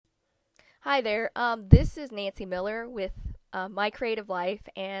Hi there. This is Nancy Miller with My Creative Life,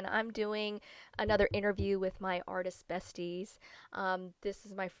 and I'm doing another interview with my artist besties. This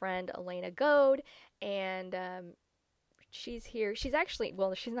is my friend Elena Goad, and she's here. She's actually,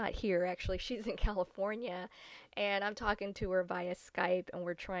 well, she's not here actually. She's in California, and I'm talking to her via Skype, and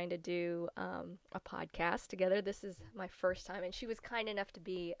we're trying to do a podcast together. This is my first time, and she was kind enough to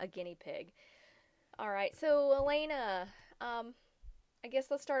be a guinea pig. All right, so Elena, um, I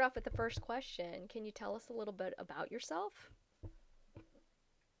guess let's start off with the first question. Can you tell us a little bit about yourself?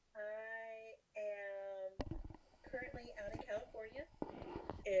 I am currently out in California.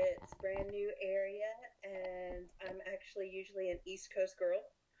 It's a brand new area, and I'm actually usually an East Coast girl,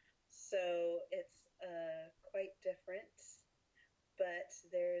 so it's quite different. But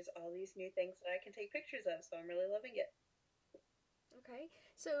there's all these new things that I can take pictures of, so I'm really loving it. Okay.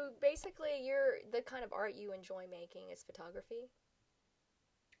 So basically, the kind of art you enjoy making is photography.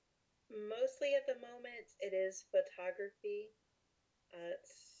 Mostly at the moment, it is photography.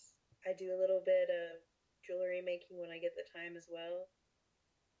 I do a little bit of jewelry making when I get the time as well,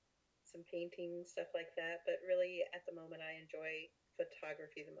 some painting, stuff like that. But really, at the moment, I enjoy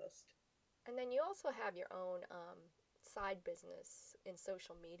photography the most. And then you also have your own side business in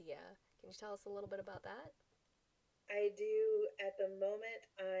social media. Can you tell us a little bit about that? I do at the moment.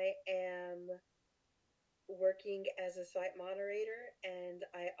 I am working as a site moderator and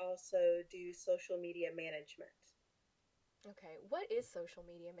I also do social media management. Okay, what is social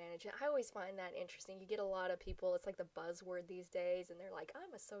media management? I always find that interesting. You get a lot of people, it's like the buzzword these days, and they're like,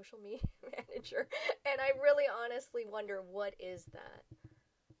 I'm a social media manager. And I really honestly wonder, what is that?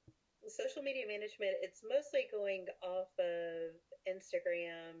 Social media management, it's mostly going off of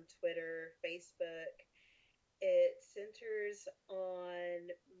Instagram, Twitter, Facebook. It centers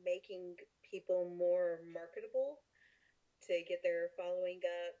on making people more marketable to get their following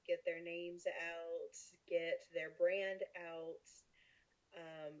up, get their names out, get their brand out.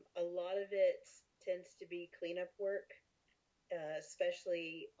 A lot of it tends to be cleanup work,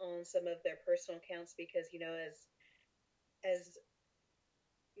 especially on some of their personal accounts, because as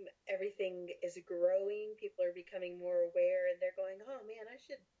everything is growing, people are becoming more aware, and they're going, "Oh man, I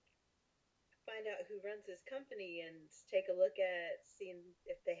should find out who runs this company and take a look at seeing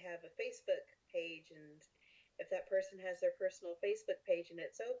if they have a Facebook page and if that person has their personal Facebook page and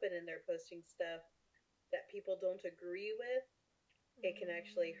it's open and they're posting stuff that people don't agree with, it can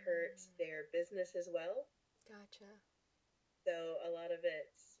actually hurt Mm, their business as well." gotcha. So a lot of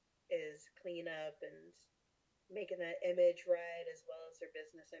it is clean up and making that image right as well as their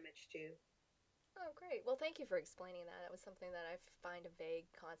business image too. Oh, great. Well, thank you for explaining that. That was something that I find a vague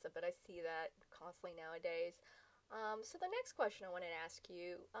concept, but I see that constantly nowadays. So the next question I wanted to ask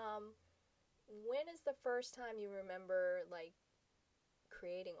you, when is the first time you remember like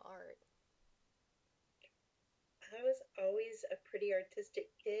creating art? I was always a pretty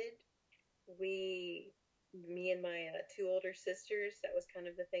artistic kid. Me and my two older sisters, that was kind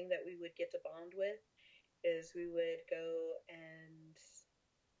of the thing that we would get to bond with, is we would go and,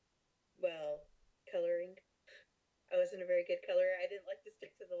 well, coloring. I wasn't a very good colorer. I didn't like to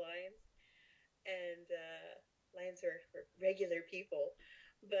stick to the lines, and lines are for regular people.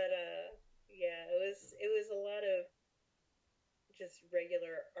 But yeah, it was a lot of just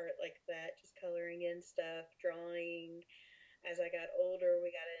regular art like that, just coloring in stuff, drawing. As I got older,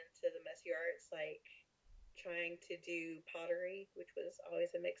 we got into the messy arts, like trying to do pottery, which was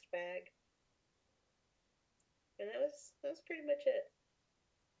always a mixed bag. And that was pretty much it.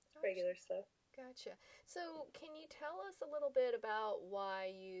 Gotcha. Regular stuff. Gotcha. So, can you tell us a little bit about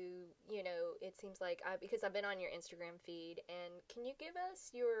why it seems like because I've been on your Instagram feed, and can you give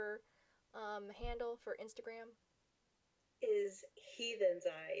us your handle for Instagram? Is Heathen's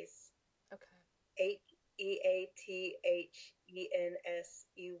Eyes. Okay. Heathenseys.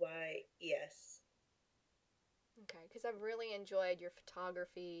 Okay, because I've really enjoyed your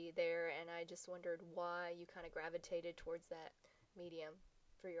photography there, and I just wondered why you kind of gravitated towards that medium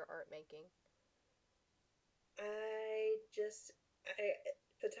for your art making. I just I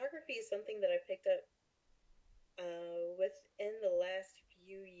Photography is something that I picked up within the last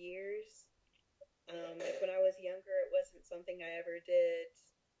few years. Like when I was younger, it wasn't something I ever did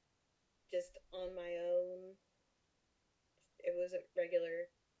just on my own. It was a regular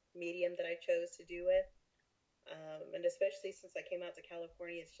medium that I chose to do with. And especially since I came out to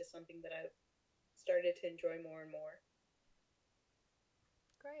California, it's just something that I've started to enjoy more and more.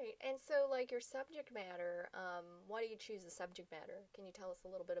 Great. And so, like your subject matter, why do you choose the subject matter? Can you tell us a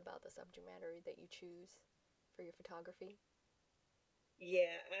little bit about the subject matter that you choose for your photography?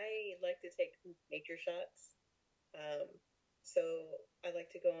 Yeah, I like to take nature shots. Um, so I like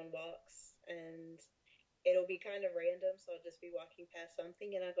to go on walks and it'll be kind of random. So I'll just be walking past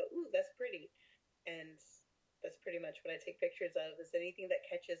something, and I'll go, "Ooh, that's pretty," and that's pretty much what I take pictures of. Is anything that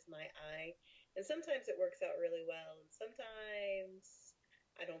catches my eye, and sometimes it works out really well, and sometimes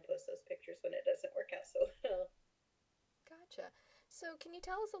I don't post those pictures when it doesn't work out so well. Gotcha. So, can you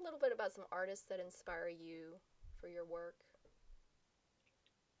tell us a little bit about some artists that inspire you for your work?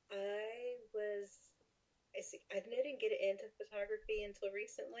 I was I see. I didn't get into photography until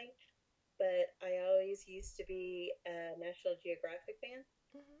recently, but I always used to be a National Geographic fan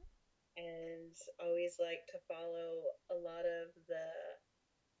Mm-hmm. and always like to follow a lot of the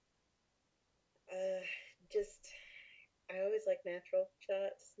uh, just I always like natural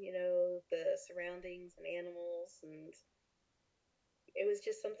shots, the surroundings and animals, and it was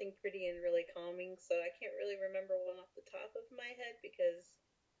just something pretty and really calming. So I can't really remember one off the top of my head because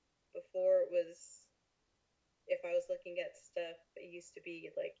before it was, if I was looking at stuff, it used to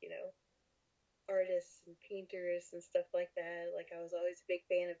be like, artists and painters and stuff like that. Like I was always a big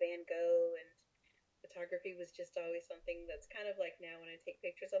fan of Van Gogh, and photography was just always something that's kind of like now when I take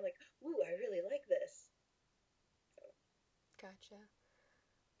pictures, I'm like, ooh, I really like this. So, Gotcha.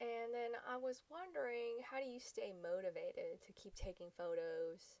 And then I was wondering, how do you stay motivated to keep taking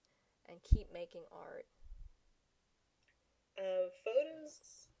photos and keep making art?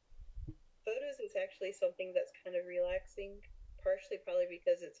 photos, photos is actually something that's kind of relaxing. Partially, probably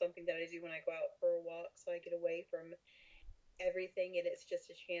because it's something that I do when I go out for a walk, so I get away from everything, and it's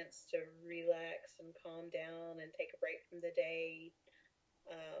just a chance to relax and calm down and take a break from the day.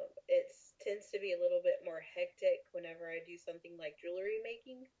 It tends to be a little bit more hectic whenever I do something like jewelry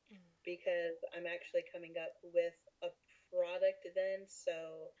making Mm. because I'm actually coming up with a product then.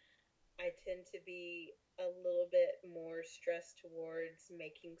 So I tend to be a little bit more stressed towards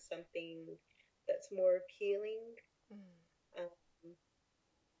making something that's more appealing Mm. um,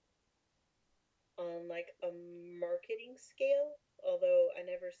 on like a marketing scale. Although I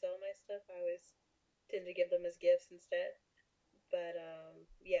never sell my stuff, I always tend to give them as gifts instead. But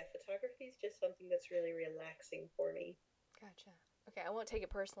yeah, photography is just something that's really relaxing for me. Gotcha. Okay, I won't take it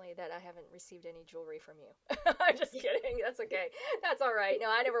personally that I haven't received any jewelry from you. I'm just kidding. That's okay. That's all right. No,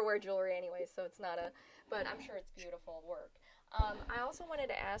 I never wear jewelry anyway, so it's not a. But I'm sure it's beautiful work. I also wanted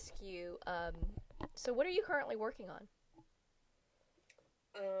to ask you. So, what are you currently working on?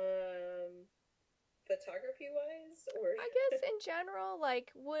 Um, Photography wise, or I guess in general,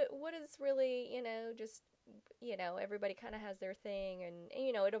 like what is really just everybody kind of has their thing, and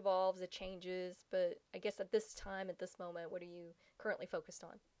it evolves, it changes. But I guess at this time, at this moment, what are you currently focused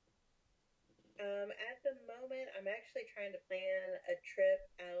on? at the moment, I'm actually trying to plan a trip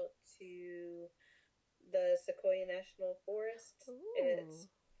out to the Sequoia National Forest. Ooh, It's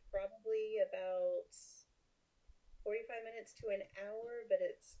probably about 45 minutes to an hour, but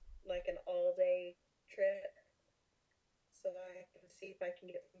it's like an all day trip. So I can see if I can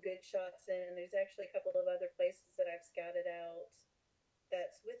get some good shots in. There's actually a couple of other places that I've scouted out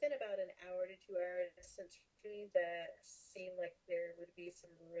that's within about an hour to 2 hour distance from me that seem like there would be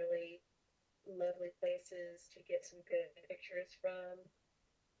some really lovely places to get some good pictures from.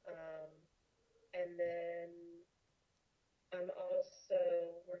 Um, and then I'm also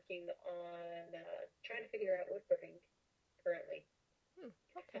working on trying to figure out woodburning currently. hmm,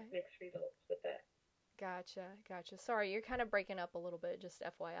 Have okay. mixed results with that. Gotcha, gotcha. Sorry, you're kind of breaking up a little bit, just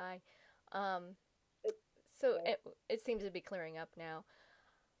FYI. Um, But, so uh, it seems to be clearing up now.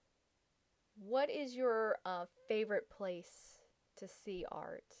 What is your favorite place to see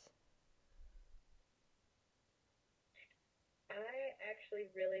art? I actually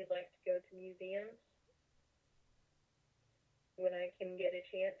really like to go to museums when I can get a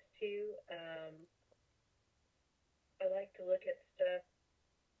chance to. I like to look at stuff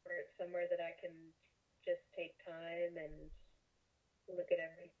where it's somewhere that I can just take time and look at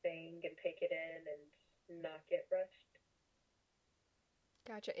everything and take it in and not get rushed.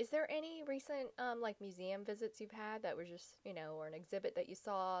 Gotcha. Is there any recent like museum visits you've had that were just, or an exhibit that you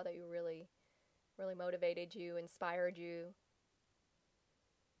saw that you really motivated you, inspired you?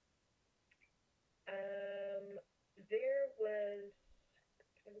 Um, there was,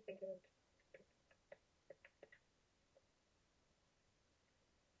 I'm trying to think of,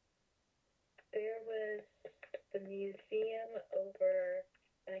 there was the museum over,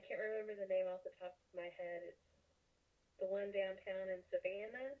 and I can't remember the name off the top of my head. It's the one downtown in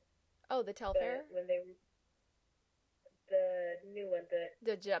Savannah, Oh, the Telfair? but when they, the new one,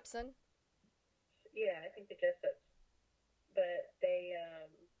 The Jepson? yeah, I think the Jessups, but they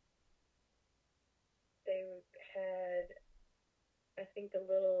had, I think, the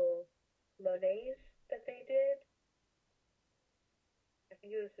little Monets that they did. I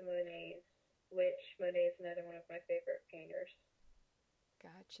think it was the Monets. which Monet is another one of my favorite painters.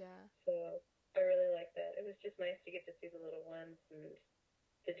 Gotcha. So I really like that. It was just nice to get to see the little ones, and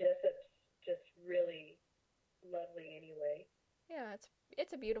the Jessup's just really lovely anyway. Yeah,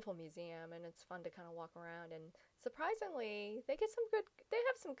 it's a beautiful museum and it's fun to kind of walk around and surprisingly they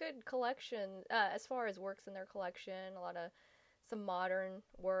have some good collection as far as works in their collection, a lot of some modern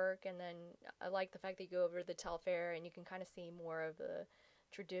work and then I like the fact that you go over to the Telfair and you can kind of see more of the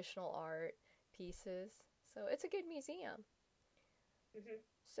traditional art pieces. So it's a good museum. Hmm.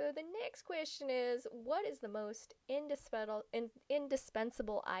 So the next question is what is the most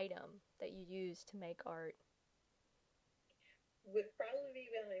indispensable item that you use to make art? Would probably be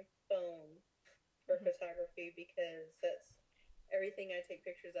my phone for photography because that's everything I take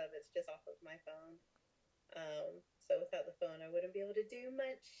pictures of. It's just off of my phone. So without the phone, I wouldn't be able to do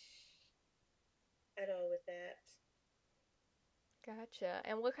much at all with that. Gotcha.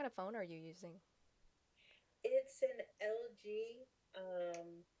 And what kind of phone are you using? It's an LG.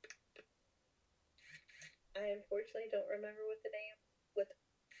 I unfortunately don't remember what the name, what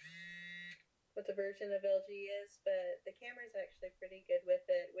what the version of LG is, but the camera is actually pretty good with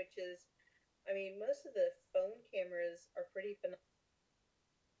it. Which is, I mean, most of the phone cameras are pretty phenomenal.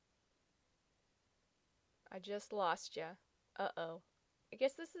 I just lost you. Uh-oh. I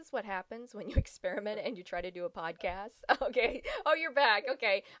guess this is what happens when you experiment and you try to do a podcast. Okay. Oh, you're back.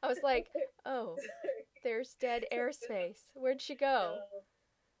 Okay. I was like, oh, there's dead airspace. Where'd she go? um,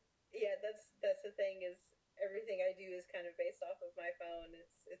 yeah, that's the thing is everything I do is kind of based off of my phone.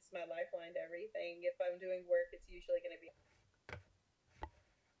 It's my lifeline to everything. If I'm doing work, it's usually going to be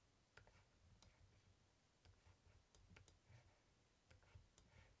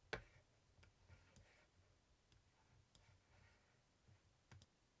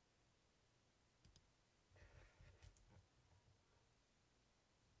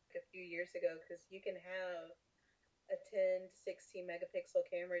a few years ago because you can have a 10 to 16 megapixel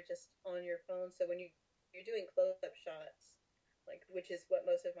camera just on your phone. So when you're doing close up shots, like which is what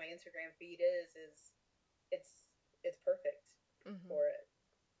most of my Instagram feed is it's it's perfect Mm-hmm. for it.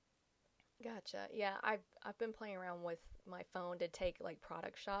 Gotcha. Yeah, I've been playing around with my phone to take like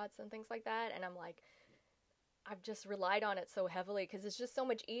product shots and things like that, and I'm like, I've just relied on it so heavily because it's just so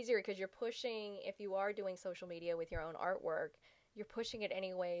much easier because you're pushing, if you are doing social media with your own artwork, you're pushing it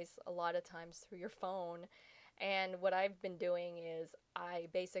anyways a lot of times through your phone. And what I've been doing is I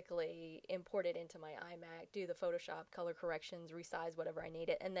basically import it into my iMac, do the Photoshop color corrections, resize whatever I need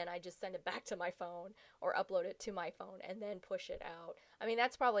it, and then I just send it back to my phone or upload it to my phone and then push it out. I mean,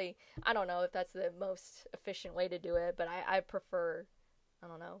 that's probably, I don't know if that's the most efficient way to do it, but I prefer, I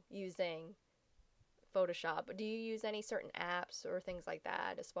don't know, using Photoshop. Do you use any certain apps or things like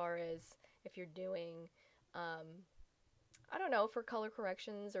that as far as if you're doing, um, I don't know, for color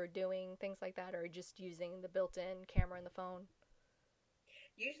corrections or doing things like that, or just using the built in camera in the phone?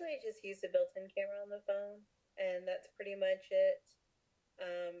 Usually I just use the built-in camera on the phone, and that's pretty much it.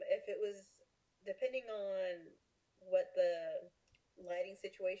 If it was depending on what the lighting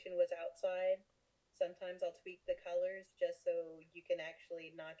situation was outside, sometimes I'll tweak the colors just so you can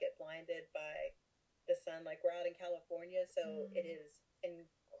actually not get blinded by the sun. Like we're out in California, so it Mm, is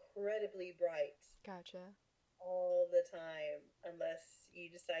incredibly bright gotcha. all the time, unless you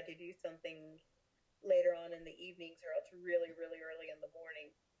decide to do something later on in the evenings or else really, really early in the morning.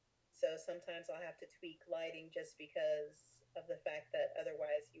 So sometimes I'll have to tweak lighting just because of the fact that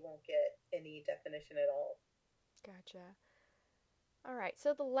otherwise you won't get any definition at all. Gotcha. All right.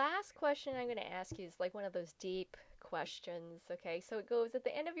 So the last question I'm going to ask you is like one of those deep questions. Okay. So it goes at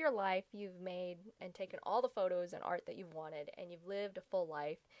the end of your life, you've made and taken all the photos and art that you've wanted, and you've lived a full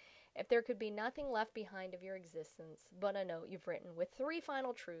life. If there could be nothing left behind of your existence but a note you've written with three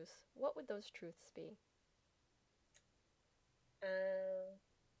final truths, what would those truths be? Um,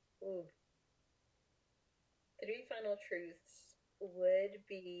 ooh, three final truths would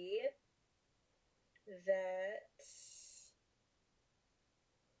be that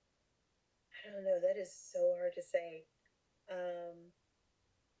I don't know. That is so hard to say. Um,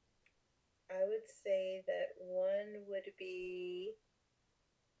 I would say that one would be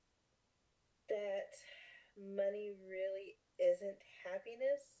that money really isn't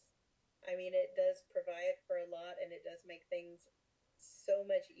happiness. I mean, it does provide for a lot and it does make things so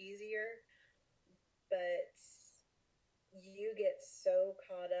much easier, but you get so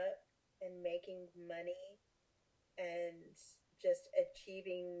caught up in making money and just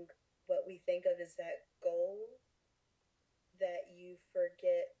achieving what we think of as that goal that you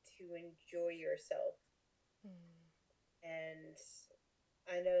forget to enjoy yourself. Hmm. And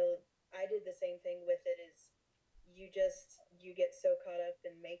I know I did the same thing with it is you get so caught up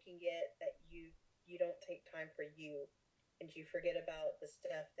in making it that you take time for you, and you forget about the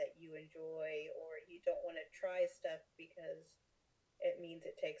stuff that you enjoy, or you don't want to try stuff because it means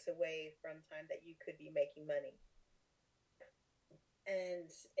it takes away from time that you could be making money.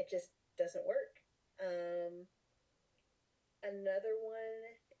 And it just doesn't work. Another one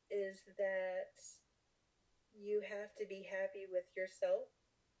is that you have to be happy with yourself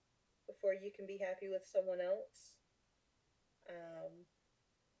before you can be happy with someone else. Um,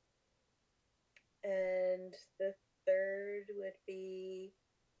 and the third would be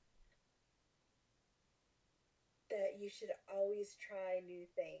that you should always try new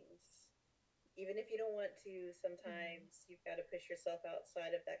things. Even if you don't want to, sometimes you've got to push yourself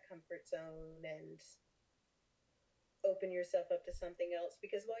outside of that comfort zone and open yourself up to something else,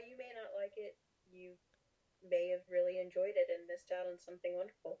 because while you may not like it, you may have really enjoyed it and missed out on something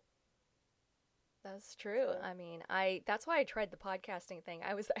wonderful. That's true. So, I mean, I that's why I tried the podcasting thing.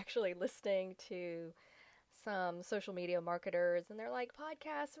 I was actually listening to some social media marketers, and they're like,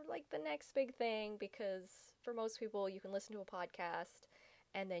 podcasts are like the next big thing because for most people you can listen to a podcast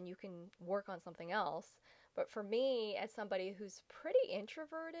and then you can work on something else. But for me, as somebody who's pretty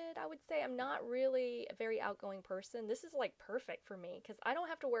introverted, I would say I'm not really a very outgoing person. This is like perfect for me because I don't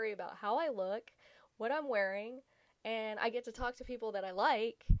have to worry about how I look, what I'm wearing, and I get to talk to people that I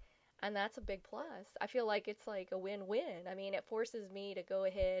like, and that's a big plus. I feel like it's like a win-win. I mean, it forces me to go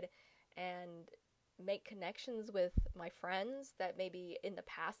ahead and make connections with my friends that maybe in the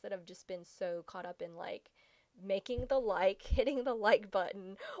past that have just been so caught up in like making the like, hitting the like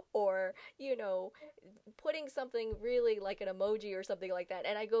button, or, putting something really like an emoji or something like that.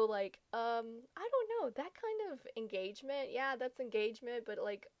 And I go like, I don't know, that kind of engagement, yeah, that's engagement, but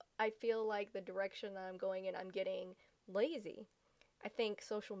like I feel like the direction that I'm going in, I'm getting lazy. I think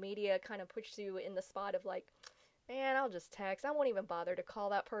social media kind of puts you in the spot of like, man, I'll just text. I won't even bother to call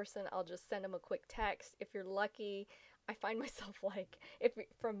that person. I'll just send them a quick text. If you're lucky, I find myself like, if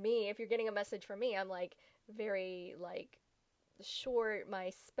from me, if you're getting a message from me, I'm like very like short.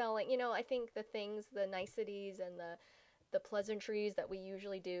 My spelling, I think the things, the niceties and the pleasantries that we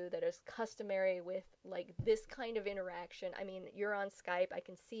usually do that is customary with like this kind of interaction. I mean, you're on Skype. I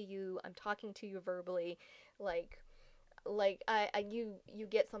can see you. I'm talking to you verbally, like you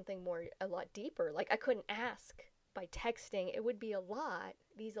get something more a lot deeper. Like I couldn't ask by texting. It would be a lot,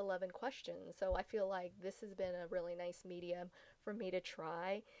 these 11 questions. So I feel like this has been a really nice medium for me to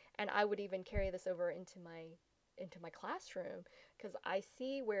try, and I would even carry this over into my classroom because I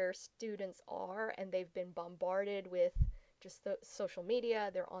see where students are and they've been bombarded with just the social media.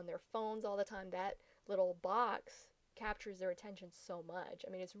 They're on their phones all the time. That little box captures their attention so much.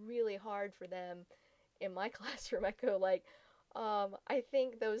 I mean, it's really hard for them in my classroom. I go like, I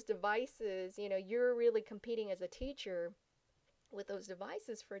think those devices, you're really competing as a teacher with those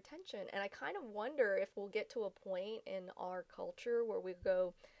devices for attention. And I kind of wonder if we'll get to a point in our culture where we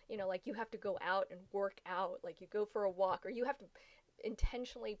go, like you have to go out and work out, like you go for a walk, or you have to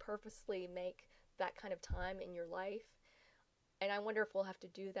intentionally, purposely make that kind of time in your life. And I wonder if we'll have to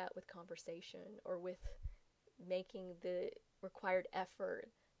do that with conversation or with making the required effort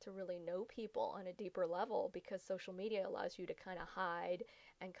to really know people on a deeper level, because social media allows you to kind of hide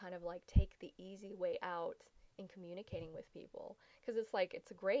and kind of like take the easy way out in communicating with people, because it's like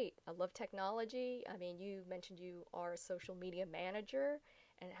it's great. I love technology. I mean, you mentioned you are a social media manager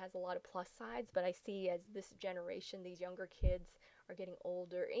and it has a lot of plus sides, but I see as this generation, these younger kids are getting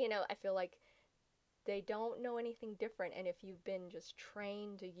older, I feel like they don't know anything different. And if you've been just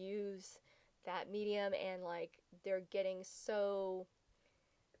trained to use that medium, and like they're getting so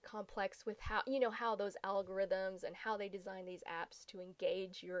complex with how those algorithms and how they design these apps to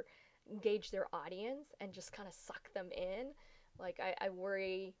engage their audience and just kind of suck them in. Like I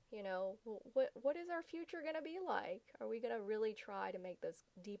worry, what is our future going to be like? Are we going to really try to make those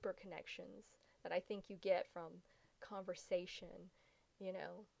deeper connections that I think you get from conversation?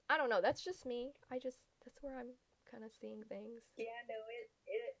 I don't know. That's just me. That's where I'm kind of seeing things. yeah, no,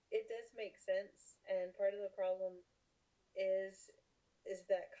 it does make sense. And part of the problem is is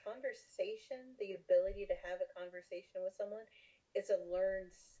that conversation, the ability to have a conversation with someone, it's a learned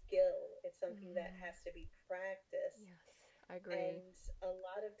skill. It's something that Mm-hmm. has to be practiced. Yes, I agree. And a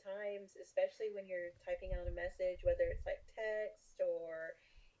lot of times, especially when you're typing out a message, whether it's like text or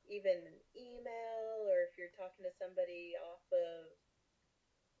even an email, or if you're talking to somebody off of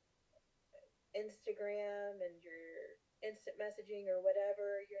Instagram and you're instant messaging or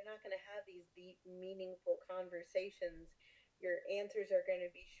whatever, you're not going to have these deep, meaningful conversations. Your answers are going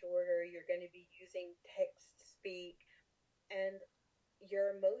to be shorter. You're going to be using text speak, and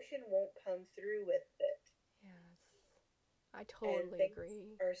your emotion won't come through with it. Yes, I And totally things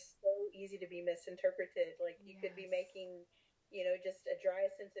agree. are so easy to be misinterpreted. Like you could be Yes. making, just a dry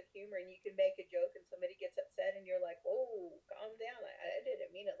sense of humor, and you can make a joke and somebody gets upset and you're like, oh, calm down. I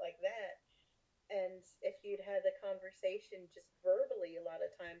didn't mean it like that. And if you'd had the conversation just verbally a lot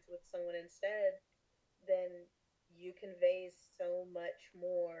of times with someone instead, then you convey so much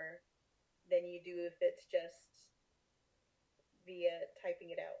more than you do if it's just via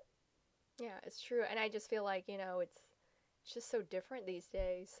typing it out. Yeah, it's true. And I just feel like, it's just so different these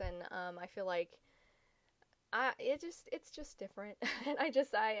days. And I feel like it's just different. And I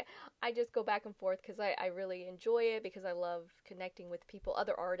just go back and forth because I really enjoy it because I love connecting with people,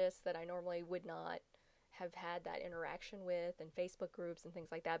 other artists that I normally would not have had that interaction with, and Facebook groups and things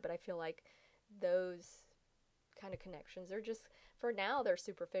like that. But I feel like those kind of connections are just, for now, they're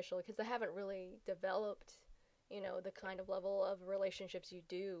superficial because they haven't really developed, the kind of level of relationships you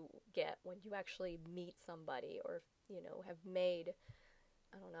do get when you actually meet somebody, or have made,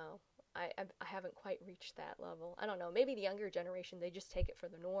 I don't know, I haven't quite reached that level. I don't know, maybe the younger generation, they just take it for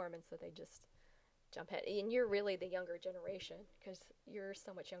the norm, and so they just jump ahead. And you're really the younger generation because you're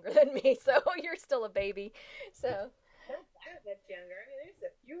so much younger than me, so you're still a baby. So Not that much younger. I mean,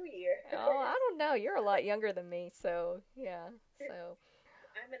 there's a few years. oh, I don't know, you're a lot younger than me, so yeah. So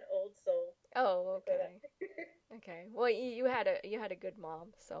I'm an old soul. oh, So that, okay. Okay. Well, you had a good mom,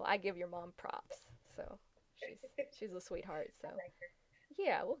 so I give your mom props. So she's she's a sweetheart. So I like her.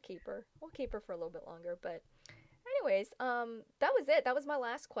 yeah, we'll keep her. We'll keep her for a little bit longer. But anyways, that was it. That was my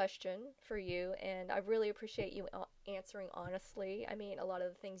last question for you, and I really appreciate you answering honestly. I mean, a lot of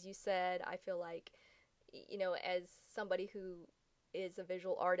the things you said, I feel like, as somebody who is a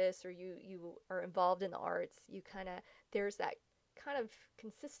visual artist, or you are involved in the arts, you kind of, there's that kind of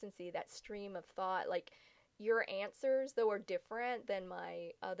consistency, that stream of thought. Like your answers, though, are different than my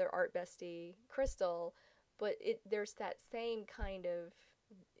other art bestie, Crystal, but there's that same kind of,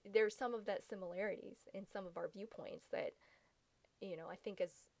 there's some of that similarities in some of our viewpoints that, I think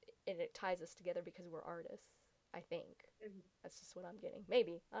is, and it ties us together because we're artists. I think Mhm. that's just what I'm getting.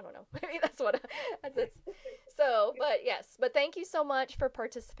 Maybe, I don't know. Maybe that's what that's so. But yes, but thank you so much for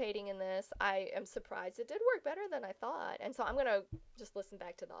participating in this. I am surprised it did work better than I thought, and so I'm gonna just listen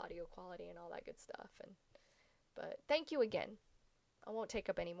back to the audio quality and all that good stuff. And but thank you again. I won't take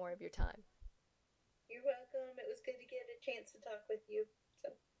up any more of your time. You're welcome. It was good to get a chance to talk with you. So,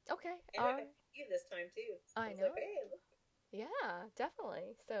 Okay, and all I right. got you this time too. So I I was know. like, hey, look. Yeah,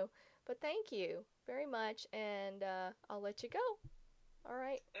 definitely. So, but thank you very much, and I'll let you go. All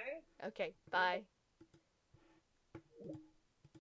right. All right. Okay. Bye.